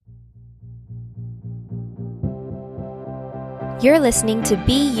You're listening to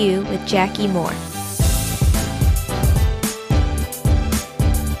Be You with Jackie Moore.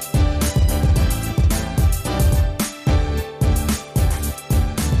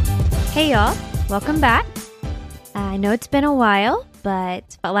 Hey y'all, welcome back. I know it's been a while,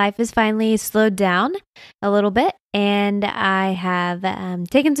 but life has finally slowed down a little bit, and I have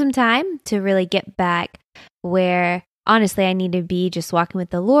taken some time to really get back where honestly I need to be, just walking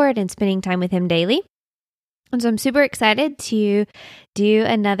with the Lord and spending time with Him daily. And so I'm super excited to do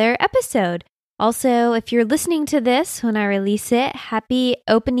another episode. Also, if you're listening to this when I release it, happy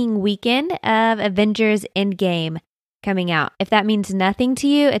opening weekend of Avengers Endgame coming out. If that means nothing to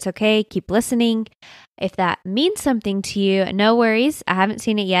you, it's okay. Keep listening. If that means something to you, no worries. I haven't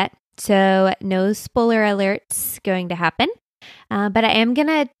seen it yet, so no spoiler alerts going to happen. But I am going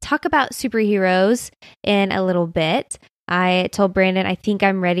to talk about superheroes in a little bit. I told Brandon I think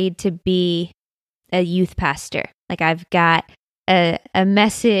I'm ready to be a youth pastor. Like, I've got a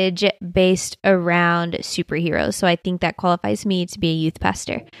message based around superheroes. So I think that qualifies me to be a youth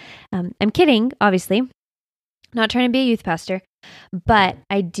pastor. I'm kidding, obviously. Not trying to be a youth pastor, but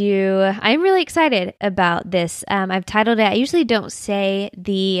I'm really excited about this. I've titled it, I usually don't say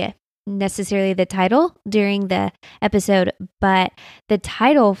necessarily the title during the episode, but the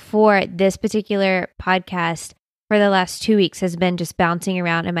title for this particular podcast for the last 2 weeks has been just bouncing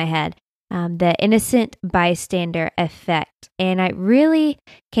around in my head. The innocent bystander effect. And it really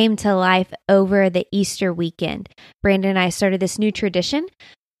came to life over the Easter weekend. Brandon and I started this new tradition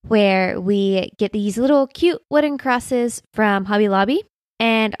where we get these little cute wooden crosses from Hobby Lobby.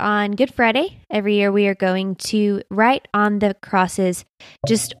 And on Good Friday, every year we are going to write on the crosses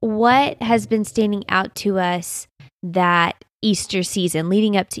just what has been standing out to us that Easter season,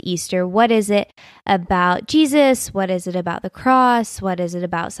 leading up to Easter. What is it about Jesus? What is it about the cross? What is it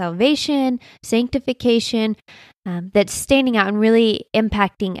about salvation, sanctification, that's standing out and really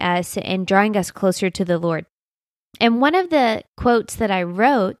impacting us and drawing us closer to the Lord? And one of the quotes that I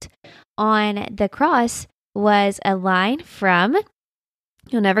wrote on the cross was a line from,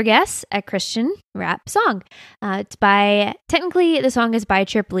 you'll never guess, a Christian rap song. Technically the song is by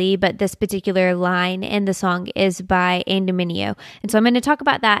Trip Lee, but this particular line in the song is by Ann Dominio. And so I'm going to talk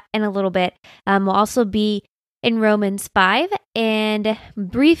about that in a little bit. We'll also be in Romans 5 and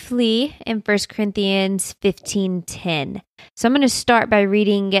briefly in 1 Corinthians 15:10. So I'm going to start by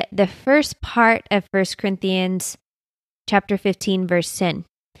reading the first part of 1 Corinthians chapter 15, verse 10.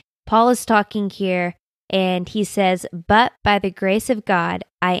 Paul is talking here, and he says, "But by the grace of God,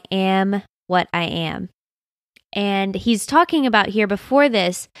 I am what I am." And he's talking about here before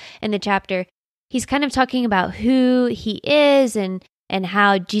this in the chapter, he's kind of talking about who he is and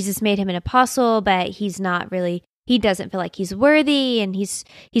how Jesus made him an apostle, but he doesn't feel like he's worthy. And he's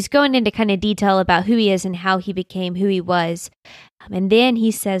going into kind of detail about who he is and how he became who he was. And then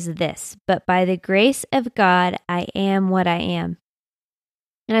he says this, "But by the grace of God, I am what I am."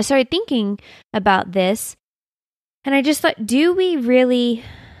 And I started thinking about this, and I just thought, do we really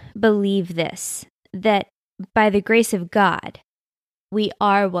believe this? That by the grace of God, we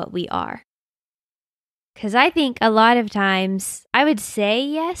are what we are? Because I think a lot of times I would say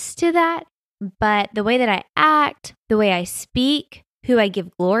yes to that, but the way that I act, the way I speak, who I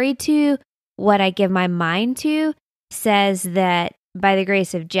give glory to, what I give my mind to, says that by the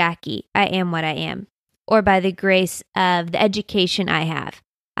grace of Jackie, I am what I am. Or by the grace of the education I have,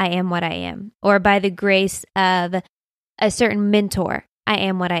 I am what I am. Or by the grace of a certain mentor, I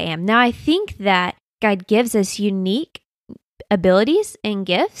am what I am. Now, I think that God gives us unique abilities and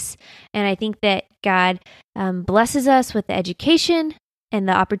gifts, and I think that God blesses us with the education and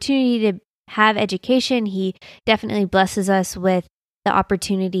the opportunity to have education. He definitely blesses us with the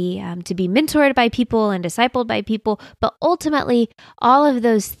opportunity to be mentored by people and discipled by people, but ultimately, all of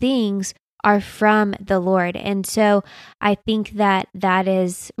those things are from the Lord. And so I think that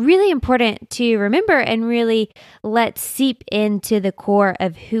is really important to remember and really let seep into the core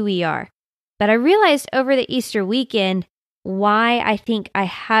of who we are. But I realized over the Easter weekend why I think I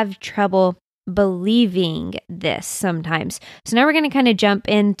have trouble believing this sometimes. So now we're going to kind of jump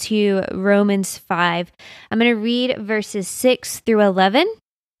into Romans 5. I'm going to read verses 6 through 11,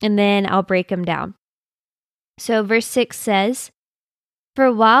 and then I'll break them down. So verse 6 says,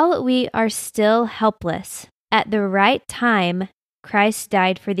 "For while we are still helpless, at the right time, Christ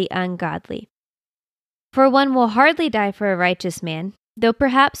died for the ungodly. For one will hardly die for a righteous man, though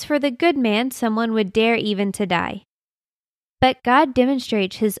perhaps for the good man someone would dare even to die. But God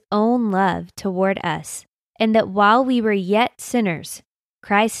demonstrates His own love toward us, in that while we were yet sinners,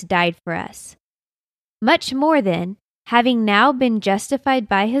 Christ died for us. Much more then, having now been justified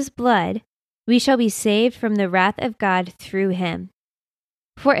by His blood, we shall be saved from the wrath of God through him.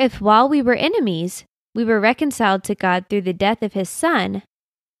 For if while we were enemies, we were reconciled to God through the death of his Son,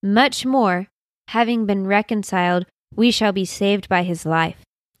 much more, having been reconciled, we shall be saved by his life.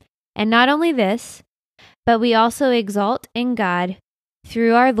 And not only this, but we also exult in God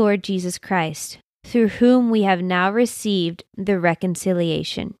through our Lord Jesus Christ, through whom we have now received the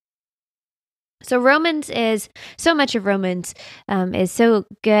reconciliation. So so much of Romans is so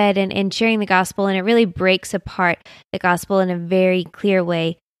good in sharing the gospel, and it really breaks apart the gospel in a very clear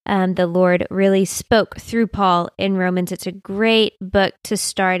way. The Lord really spoke through Paul in Romans. It's a great book to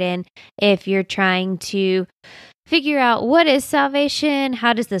start in if you're trying to figure out what is salvation,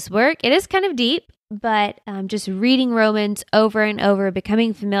 how does this work. It is kind of deep, but just reading Romans over and over,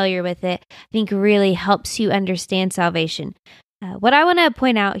 becoming familiar with it, I think really helps you understand salvation. What I want to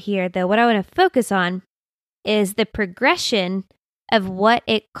point out here, though, what I want to focus on is the progression of what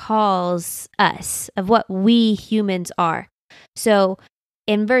it calls us, of what we humans are. So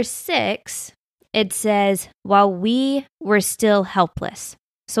in verse 6, it says, while we were still helpless.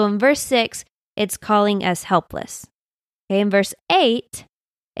 So in verse 6, it's calling us helpless. Okay, in verse 8,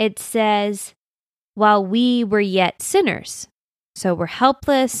 it says, while we were yet sinners. So we're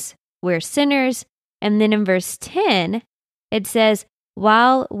helpless, we're sinners. And then in verse 10, it says,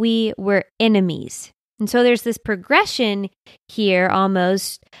 while we were enemies. And so there's this progression here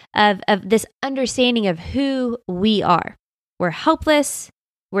almost of this understanding of who we are. We're helpless,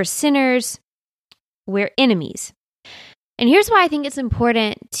 we're sinners, we're enemies. And here's why I think it's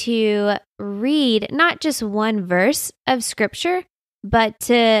important to read not just one verse of scripture, but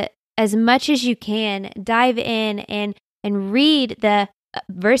to, as much as you can, dive in and read the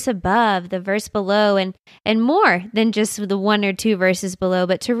verse above, the verse below, and more than just the one or two verses below,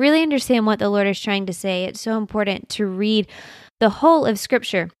 but to really understand what the Lord is trying to say. It's so important to read the whole of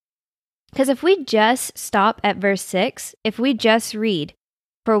scripture. Because if we just stop at verse 6, if we just read,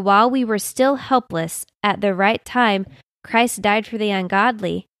 for while we were still helpless, at the right time, Christ died for the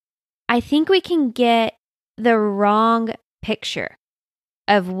ungodly, I think we can get the wrong picture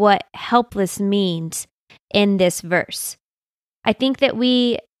of what helpless means in this verse. I think that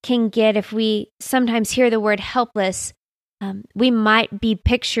we can get, if we sometimes hear the word helpless, we might be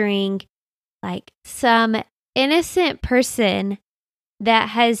picturing like some innocent person that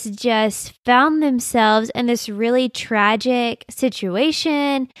has just found themselves in this really tragic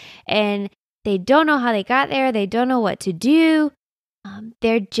situation, and they don't know how they got there. They don't know what to do.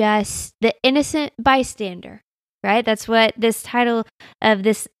 They're just the innocent bystander, right? That's what this title of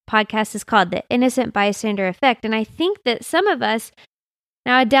this podcast is called, The Innocent Bystander Effect. And I think that some of us,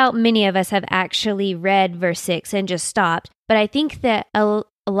 now I doubt many of us have actually read verse 6 and just stopped, but I think that a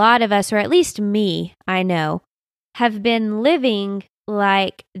lot of us, or at least me, I know, have been living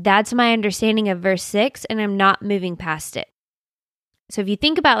like that's my understanding of verse 6 and I'm not moving past it. So if you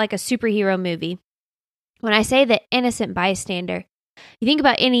think about like a superhero movie, when I say the innocent bystander, you think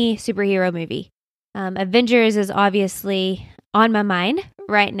about any superhero movie. Avengers is obviously on my mind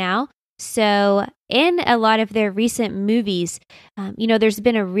right now. So in a lot of their recent movies, there's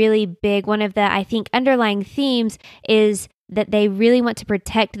been a really big, one of the, I think, underlying themes is that they really want to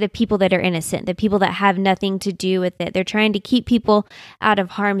protect the people that are innocent, the people that have nothing to do with it. They're trying to keep people out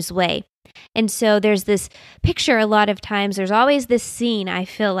of harm's way. And so there's this picture a lot of times, there's always this scene, I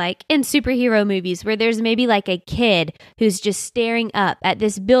feel like, in superhero movies where there's maybe like a kid who's just staring up at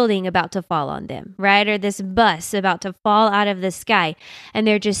this building about to fall on them, right? Or this bus about to fall out of the sky, and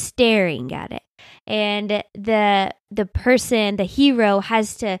they're just staring at it. And the person, the hero,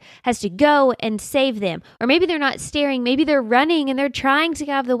 has to go and save them. Or maybe they're not staring, maybe they're running and they're trying to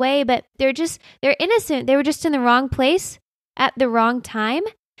get out of the way, but they're innocent. They were just in the wrong place at the wrong time.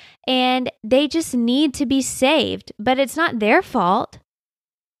 And they just need to be saved, but it's not their fault.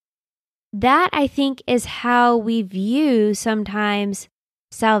 That, I think, is how we view sometimes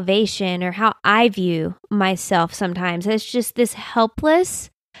salvation, or how I view myself sometimes. It's just this helpless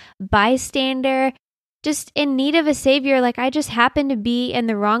bystander, just in need of a savior. Like I just happen to be in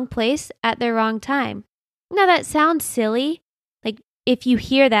the wrong place at the wrong time. Now that sounds silly. Like if you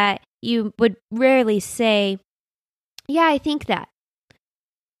hear that, you would rarely say, yeah, I think that.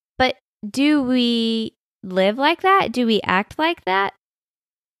 But do we live like that? Do we act like that?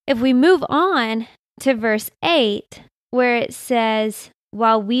 If we move on to verse 8, where it says,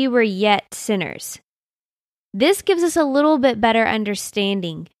 while we were yet sinners, this gives us a little bit better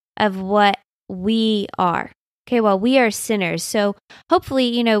understanding of what we are. Okay, while we are sinners. So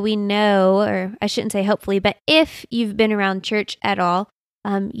hopefully, we know, or I shouldn't say hopefully, but if you've been around church at all,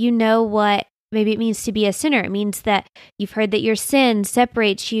 you know what maybe it means to be a sinner. It means that you've heard that your sin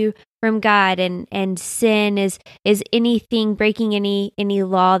separates you from God, and sin is anything breaking any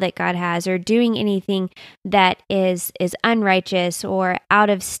law that God has, or doing anything that is unrighteous or out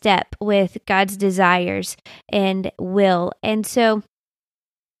of step with God's desires and will. And so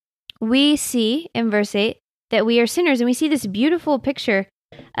we see in verse 8 that we are sinners, and we see this beautiful picture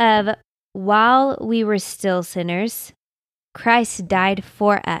of while we were still sinners, Christ died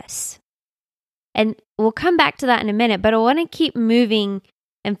for us. And we'll come back to that in a minute, but I want to keep moving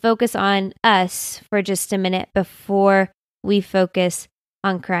and focus on us for just a minute before we focus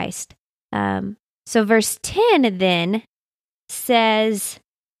on Christ. So verse 10 then says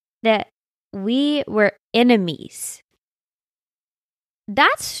that we were enemies.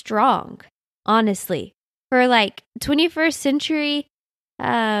 That's strong, honestly. For like 21st century,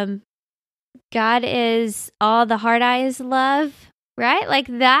 God is all the hard eyes love, right? Like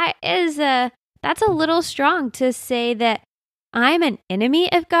that's a little strong to say that I'm an enemy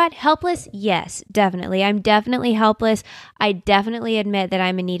of God. Helpless? Yes, definitely. I'm definitely helpless. I definitely admit that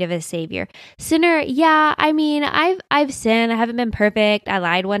I'm in need of a savior. Sinner? Yeah, I mean, I've sinned. I haven't been perfect. I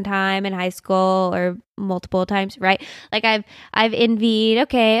lied one time in high school, or multiple times, right? Like I've envied.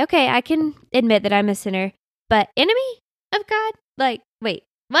 Okay, I can admit that I'm a sinner. But enemy of God? Like, wait,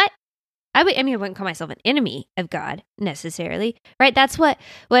 what? I wouldn't call myself an enemy of God necessarily, right? That's what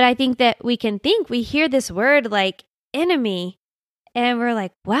I think that we can think. We hear this word like enemy, and we're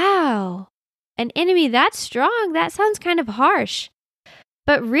like, wow, an enemy, that's strong. That sounds kind of harsh.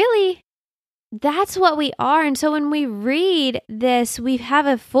 But really, that's what we are. And so when we read this, we have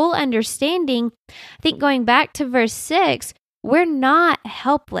a full understanding. I think going back to verse 6, we're not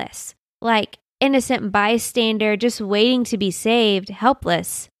helpless, like innocent bystander just waiting to be saved,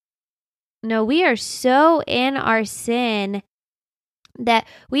 helpless. No, we are so in our sin that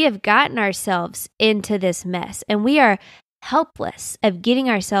we have gotten ourselves into this mess, and we are helpless of getting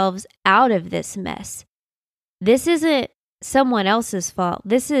ourselves out of this mess. This isn't someone else's fault.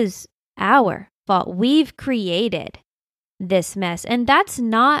 This is our fault. We've created this mess, and that's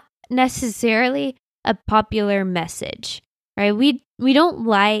not necessarily a popular message, right? We don't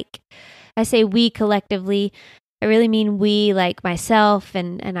like, I say we collectively, I really mean we, like myself,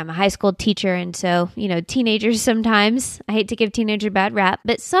 and I'm a high school teacher, and so, teenagers sometimes, I hate to give teenagers a bad rap,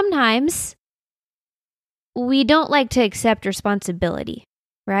 but sometimes we don't like to accept responsibility,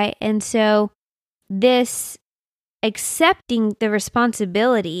 right? And so this accepting the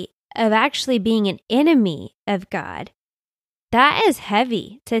responsibility of actually being an enemy of God, that is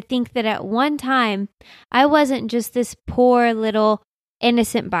heavy, to think that at one time I wasn't just this poor little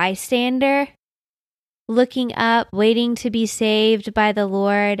innocent bystander looking up, waiting to be saved by the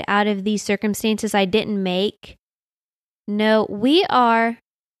Lord out of these circumstances I didn't make. No, we are,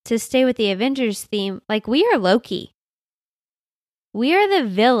 to stay with the Avengers theme, like we are Loki. We are the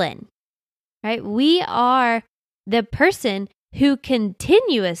villain, right? We are the person who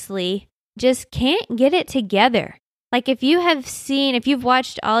continuously just can't get it together. Like if you've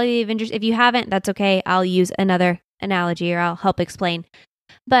watched all of the Avengers, if you haven't, that's okay. I'll use another analogy, or I'll help explain.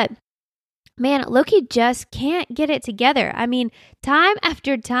 But man, Loki just can't get it together. I mean, time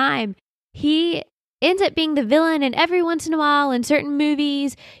after time, he ends up being the villain, and every once in a while in certain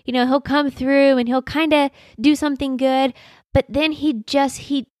movies, he'll come through and he'll kind of do something good, but then he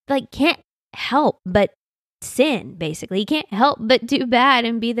can't help but sin, basically. He can't help but do bad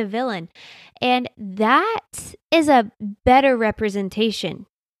and be the villain. And that is a better representation,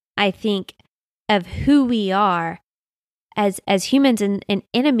 I think, of who we are as humans and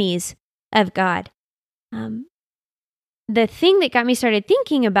enemies of God. The thing that got me started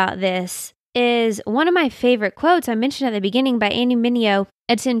thinking about this is one of my favorite quotes I mentioned at the beginning by Andy Mineo.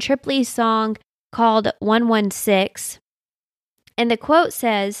 It's in Tripley's song called 116. And the quote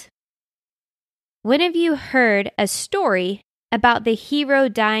says, "When have you heard a story about the hero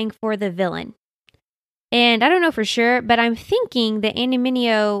dying for the villain?" And I don't know for sure, but I'm thinking that Andy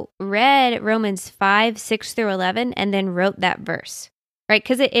Mineo read Romans 5, 6 through 11, and then wrote that verse, right?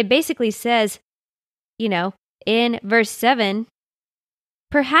 Because it basically says, in verse 7,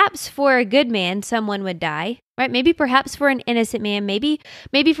 perhaps for a good man, someone would die, right? Maybe perhaps for an innocent man, maybe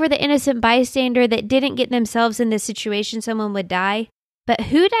for the innocent bystander that didn't get themselves in this situation, someone would die. But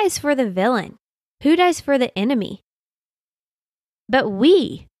who dies for the villain? Who dies for the enemy? But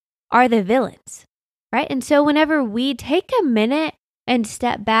we are the villains, right? And so whenever we take a minute and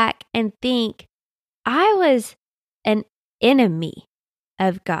step back and think, I was an enemy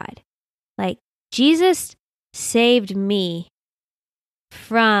of God. Like Jesus saved me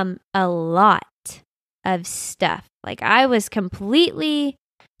from a lot of stuff. Like I was completely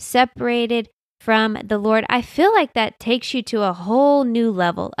separated from the Lord, I feel like that takes you to a whole new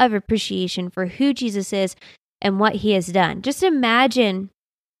level of appreciation for who Jesus is and what he has done. Just imagine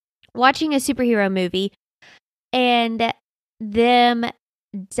watching a superhero movie and them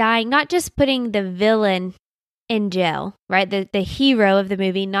dying, not just putting the villain in jail, right? The hero of the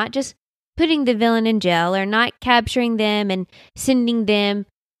movie, not just putting the villain in jail or not capturing them and sending them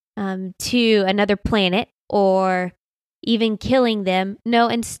to another planet or even killing them. No,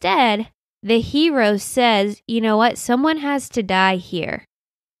 instead, the hero says, you know what? Someone has to die here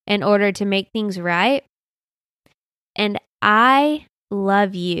in order to make things right. And I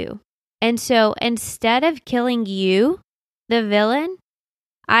love you. And so instead of killing you, the villain,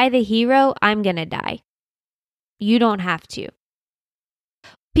 I, the hero, I'm going to die. You don't have to.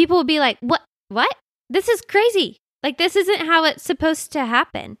 People will be like, what? This is crazy. Like, this isn't how it's supposed to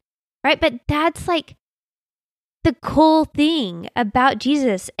happen, right? But that's like the cool thing about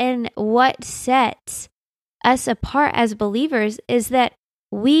Jesus, and what sets us apart as believers is that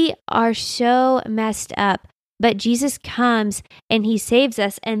we are so messed up, but Jesus comes and he saves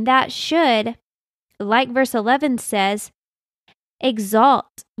us. And that should, like verse 11 says,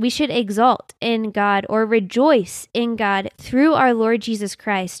 we should exalt in God or rejoice in God through our Lord Jesus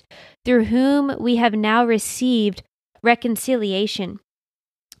Christ, through whom we have now received reconciliation.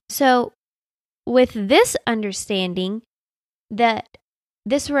 So with this understanding, that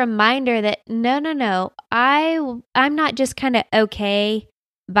this reminder that no, I'm not just kind of okay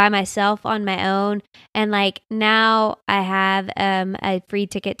by myself on my own, and like now I have a free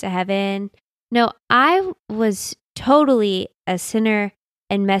ticket to heaven. No, I was totally a sinner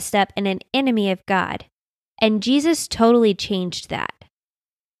and messed up and an enemy of God. And Jesus totally changed that.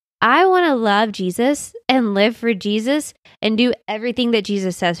 I want to love Jesus and live for Jesus and do everything that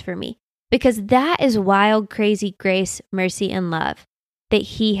Jesus says for me, because that is wild, crazy grace, mercy, and love that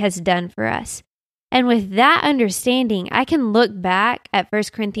he has done for us. And with that understanding, I can look back at 1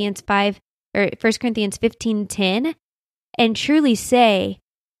 Corinthians 15:10 and truly say,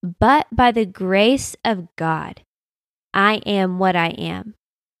 but by the grace of God, I am what I am.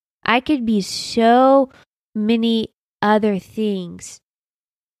 I could be so many other things.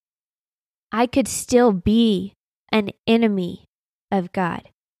 I could still be an enemy of God.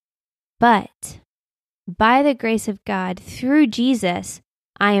 But by the grace of God, through Jesus,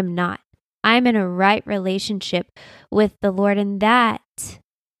 I am not. I'm in a right relationship with the Lord, and that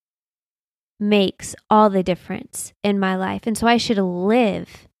makes all the difference in my life. And so I should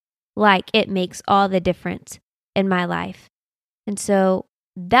live like it makes all the difference in my life. And so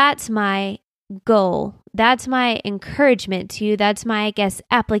that's my goal. That's my encouragement to you. That's my, I guess,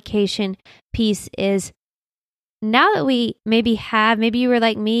 application piece is, now that we maybe you were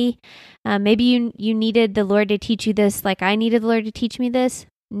like me, maybe you needed the Lord to teach you this, like I needed the Lord to teach me this.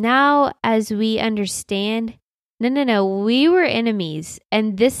 Now, as we understand, no, we were enemies.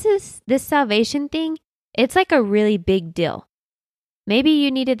 And this salvation thing, it's like a really big deal. Maybe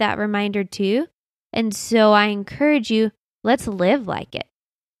you needed that reminder too. And so I encourage you, let's live like it.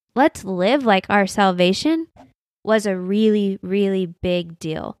 Let's live like our salvation was a really, really big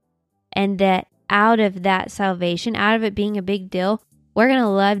deal. And that out of that salvation, out of it being a big deal, we're going to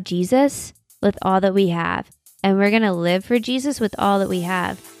love Jesus with all that we have. And we're going to live for Jesus with all that we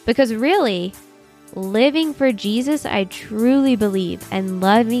have. Because really, living for Jesus, I truly believe, and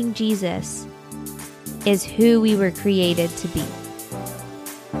loving Jesus is who we were created to be.